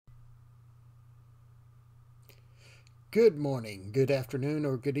Good morning, good afternoon,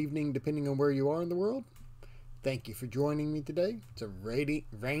 or good evening, depending on where you are in the world. Thank you for joining me today. It's a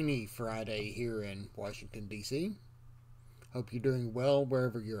rainy Friday here in Washington, D.C. Hope you're doing well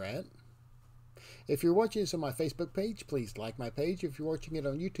wherever you're at. If you're watching this on my Facebook page, please like my page. If you're watching it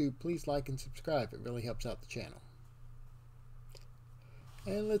on YouTube, please like and subscribe. It really helps out the channel.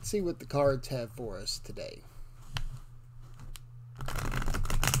 And let's see what the cards have for us today.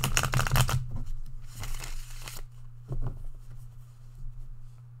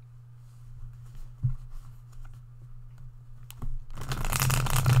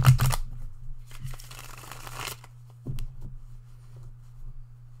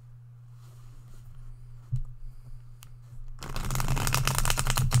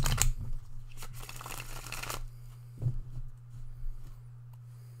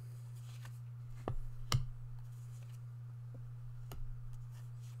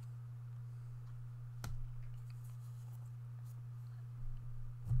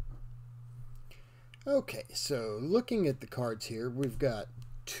 Okay, so looking at the cards here, we've got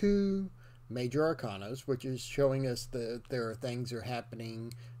two major arcanas, which is showing us that there are things that are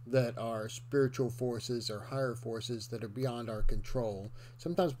happening that are spiritual forces or higher forces that are beyond our control,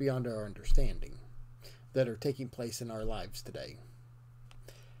 sometimes beyond our understanding, that are taking place in our lives today.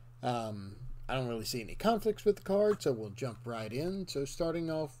 I don't really see any conflicts with the card, so we'll jump right in. So starting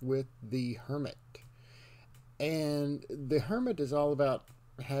off with the Hermit. And the Hermit is all about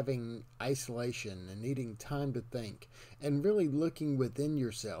having isolation and needing time to think and really looking within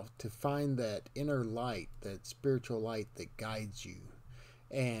yourself to find that inner light, that spiritual light that guides you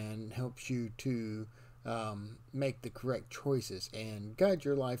and helps you to make the correct choices and guide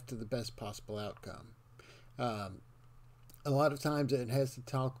your life to the best possible outcome. A lot of times it has to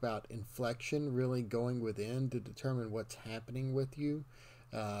talk about inflection, really going within to determine what's happening with you.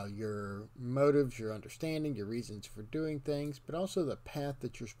 Your motives, your understanding, your reasons for doing things, but also the path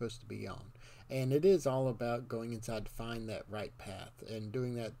that you're supposed to be on. And it is all about going inside to find that right path and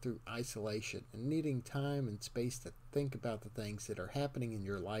doing that through isolation and needing time and space to think about the things that are happening in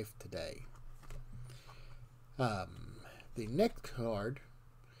your life today. The next card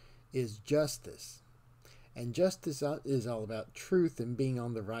is Justice. And justice is all about truth and being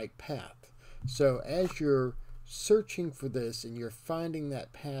on the right path. So as you're searching for this and you're finding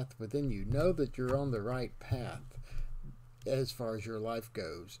that path within you, know that you're on the right path as far as your life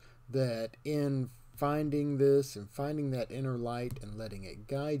goes, that in finding this and finding that inner light and letting it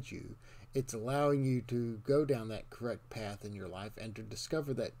guide you, it's allowing you to go down that correct path in your life and to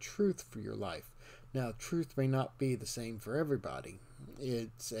discover that truth for your life. Now, truth may not be the same for everybody.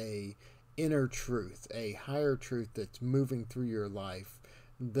 It's a inner truth, a higher truth that's moving through your life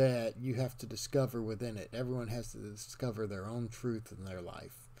that you have to discover within it. Everyone has to discover their own truth in their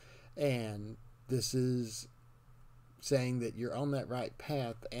life. And this is saying that you're on that right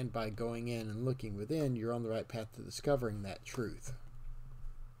path, and by going in and looking within, you're on the right path to discovering that truth.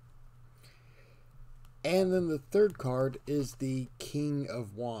 And then the third card is the King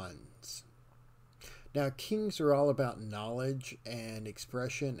of Wands. Now, kings are all about knowledge and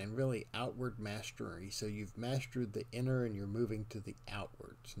expression and really outward mastery. So you've mastered the inner and you're moving to the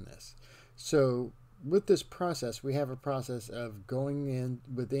outwardsness. So with this process, we have a process of going in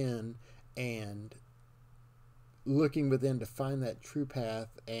within and looking within to find that true path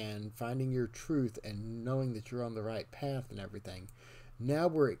and finding your truth and knowing that you're on the right path and everything. Now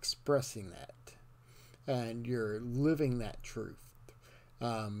we're expressing that and you're living that truth.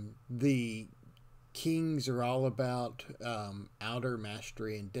 The Kings are all about outer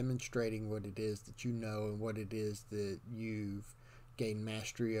mastery and demonstrating what it is that you know and what it is that you've gained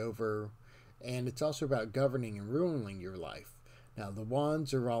mastery over. And it's also about governing and ruling your life. Now, the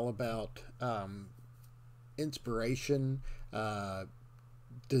Wands are all about inspiration,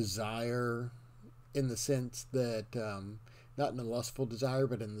 desire, in the sense that not in a lustful desire,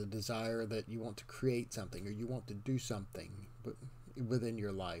 but in the desire that you want to create something or you want to do something within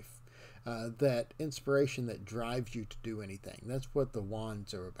your life. That inspiration that drives you to do anything. That's what the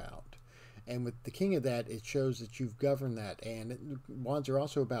Wands are about. And with the King of that, it shows that you've governed that. And Wands are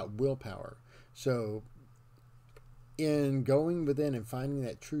also about willpower. So in going within and finding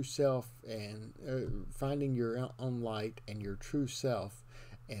that true self and finding your own light and your true self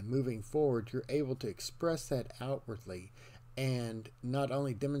and moving forward, you're able to express that outwardly and not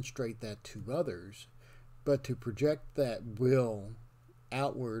only demonstrate that to others, but to project that will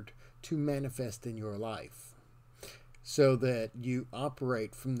outward to manifest in your life, so that you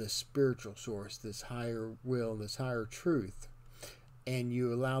operate from this spiritual source, this higher will, this higher truth, and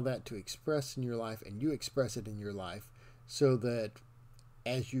you allow that to express in your life, and you express it in your life, so that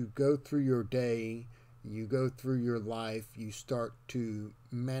as you go through your day, You go through your life, you start to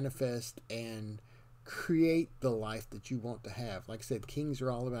manifest and create the life that you want to have. Like I said, kings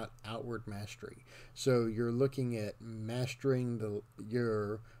are all about outward mastery. So you're looking at mastering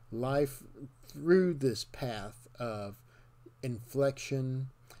your life through this path of inflection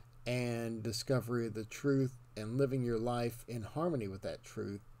and discovery of the truth, and living your life in harmony with that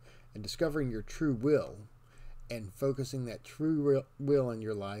truth, and discovering your true will, and focusing that true will in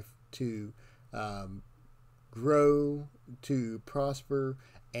your life to grow, to prosper,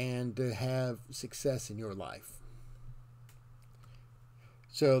 and to have success in your life.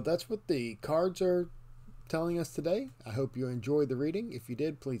 So that's what the cards are telling us today. I hope you enjoyed the reading. If you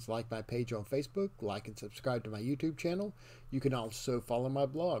did, please like my page on Facebook, like and subscribe to my YouTube channel. You can also follow my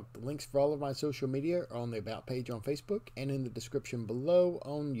blog. The links for all of my social media are on the About page on Facebook and in the description below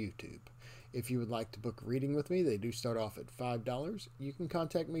on YouTube. If you would like to book a reading with me, they do start off at $5. You can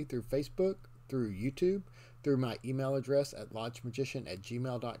contact me through Facebook, through YouTube, through my email address at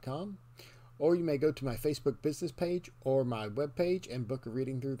lodgemagician@gmail.com, or you may go to my Facebook business page or my webpage and book a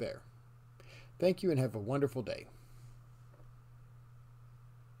reading through there. Thank you and have a wonderful day.